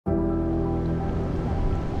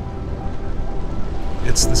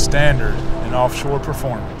It's the standard in offshore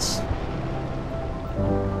performance.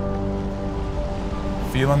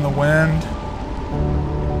 Feeling the wind,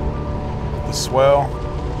 the swell,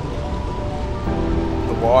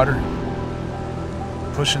 the water,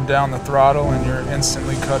 pushing down the throttle and you're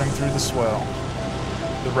instantly cutting through the swell.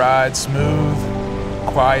 The ride smooth,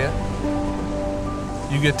 quiet.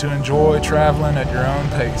 You get to enjoy traveling at your own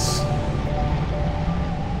pace.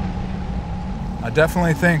 I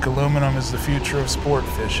definitely think aluminum is the future of sport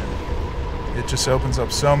fishing. It just opens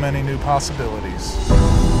up so many new possibilities.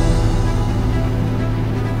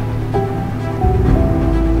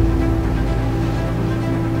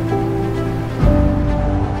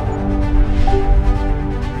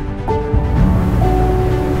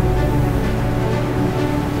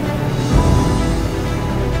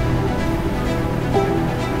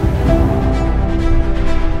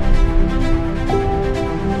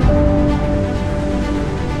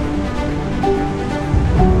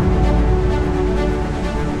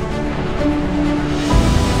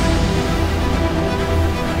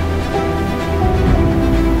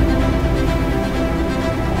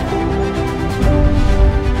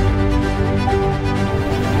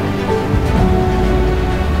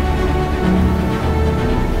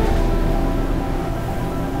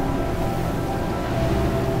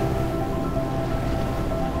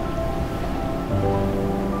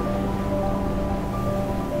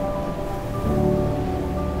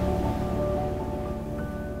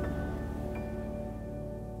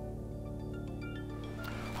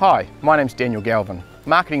 Hi, my name's Daniel Galvin,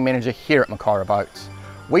 Marketing Manager here at Makaira Boats.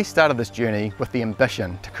 We started this journey with the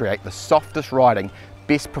ambition to create the softest riding,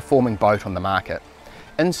 best performing boat on the market.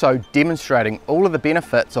 In so demonstrating all of the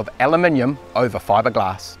benefits of aluminium over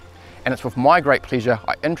fiberglass. And it's with my great pleasure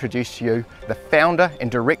I introduce to you the founder and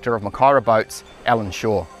director of Makaira Boats, Alan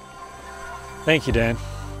Shaw. Thank you, Dan.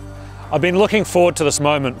 I've been looking forward to this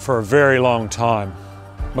moment for a very long time.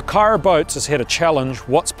 Makaira Boats has had to challenge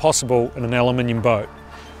what's possible in an aluminium boat,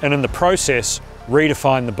 and in the process,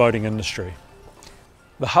 redefine the boating industry.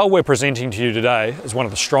 The hull we're presenting to you today is one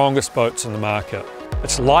of the strongest boats in the market.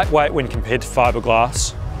 It's lightweight when compared to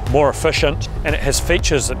fiberglass, more efficient, and it has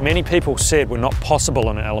features that many people said were not possible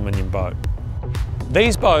in an aluminium boat.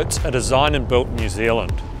 These boats are designed and built in New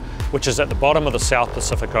Zealand, which is at the bottom of the South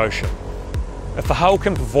Pacific Ocean. If the hull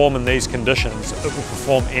can perform in these conditions, it will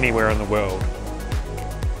perform anywhere in the world.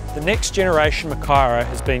 The next generation Makaira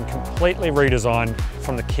has been completely redesigned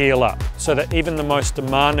from the keel up, so that even the most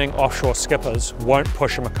demanding offshore skippers won't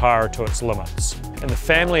push a Makaira to its limits. And the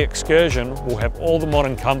family excursion will have all the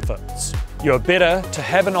modern comforts. You're better to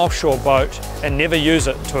have an offshore boat and never use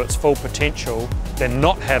it to its full potential than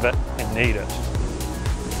not have it and need it.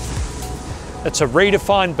 It's a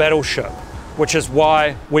redefined battleship, which is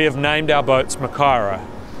why we have named our boats Makaira,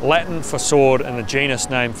 Latin for sword and a genus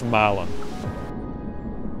name for marlin.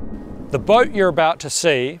 The boat you're about to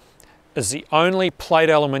see is the only plate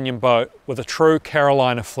aluminium boat with a true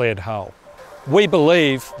Carolina flared hull. We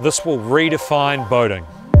believe this will redefine boating.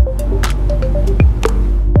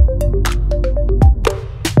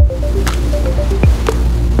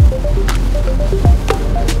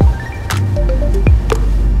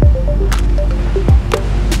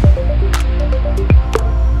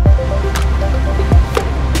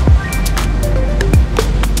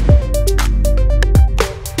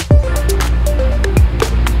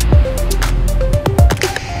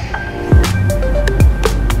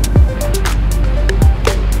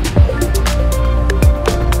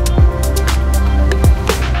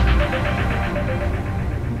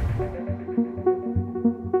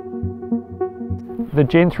 The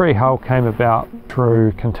Gen3 hull came about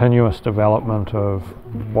through continuous development of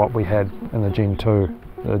what we had in the Gen2.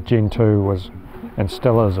 The Gen2 was and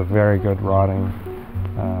still is a very good riding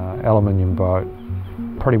aluminium boat,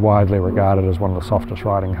 pretty widely regarded as one of the softest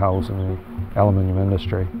riding hulls in the aluminium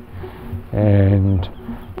industry. And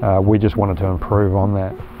we just wanted to improve on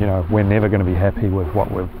that. You know, we're never going to be happy with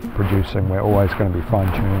what we're producing. We're always going to be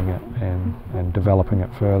fine-tuning it and developing it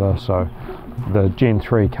further. So the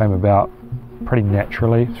Gen3 came about pretty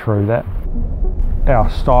naturally through that.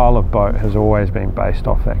 Our style of boat has always been based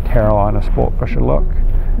off that Carolina sport fisher look,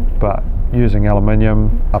 but using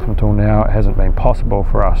aluminium up until now it hasn't been possible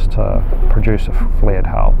for us to produce a flared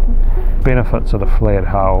hull. Benefits of the flared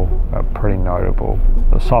hull are pretty notable.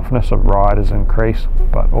 The softness of ride is increased,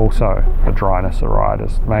 but also the dryness of ride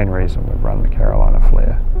is the main reason we run the Carolina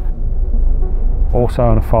flare.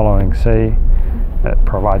 Also in a following sea, it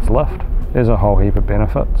provides lift. There's a whole heap of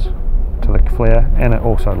benefits to the flare, and it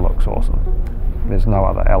also looks awesome. There's no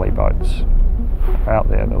other alley boats out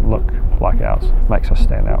there that look like ours. Makes us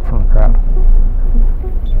stand out from the crowd.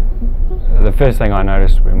 The first thing I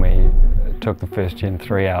noticed when we took the first Gen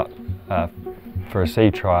 3 out for a sea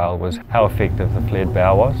trial was how effective the flared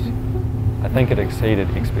bow was. I think it exceeded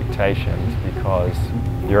expectations because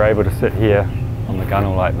you're able to sit here on the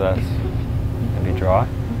gunnel like this and be dry.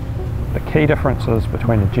 The key differences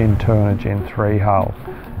between a Gen 2 and a Gen 3 hull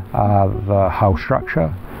are the hull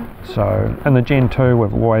structure. So in the Gen 2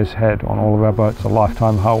 we've always had on all of our boats a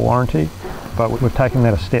lifetime hull warranty, but we've taken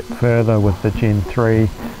that a step further with the Gen 3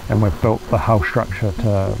 and we've built the hull structure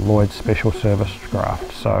to Lloyd's special service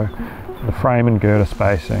craft. So the frame and girder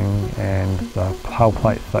spacing and the hull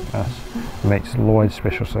plate thickness meets Lloyd's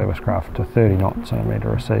special service craft to 30 knots in a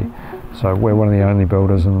metre of sea. So we're one of the only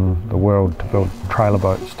builders in the world to build trailer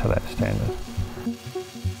boats to that standard.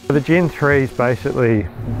 The Gen 3 is basically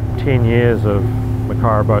 10 years of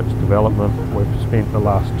Makaira Boats development. We've spent the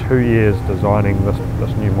last 2 years designing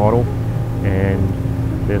this new model,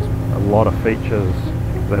 and there's a lot of features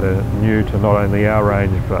that are new to not only our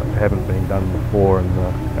range but haven't been done before in the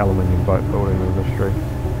aluminium boat building industry.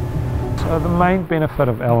 So the main benefit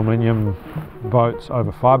of aluminium boats over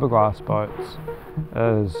fiberglass boats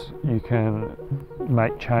is you can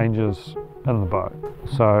make changes in the boat.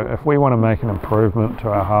 So if we want to make an improvement to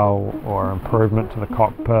our hull or improvement to the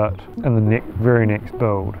cockpit in the very next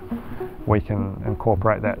build, we can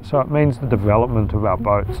incorporate that. So it means the development of our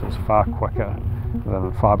boats is far quicker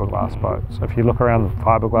than fiberglass boats. If you look around the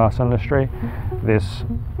fiberglass industry, there's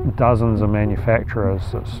dozens of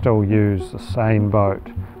manufacturers that still use the same boat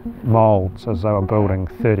moulds as they were building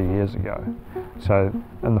 30 years ago. So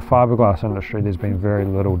in the fiberglass industry there's been very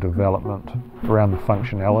little development around the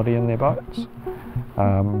functionality in their boats,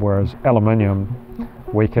 whereas aluminium,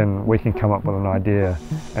 we can come up with an idea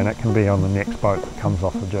and it can be on the next boat that comes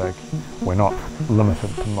off the jig. We're not limited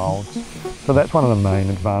to moulds. So that's one of the main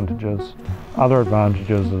advantages. Other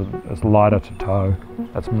advantages is lighter to tow.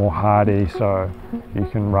 It's more hardy, so you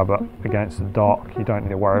can rub it against the dock. You don't need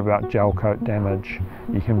to worry about gel coat damage.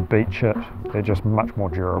 You can beach it. They're just much more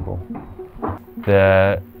durable.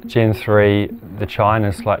 The Gen 3, the chine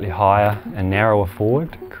is slightly higher and narrower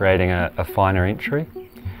forward, creating a finer entry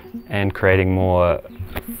and creating more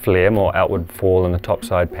flare, more outward fall in the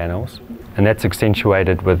topside panels. And that's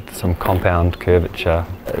accentuated with some compound curvature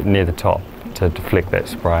near the top to deflect that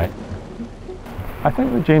spray. I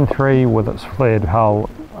think the Gen 3 with its flared hull,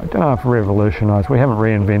 I don't know if revolutionised, we haven't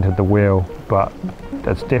reinvented the wheel, but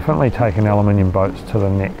it's definitely taken aluminium boats to the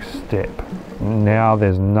next step. Now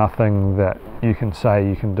there's nothing that you can say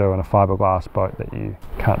you can do in a fiberglass boat that you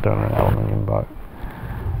can't do in an aluminium boat.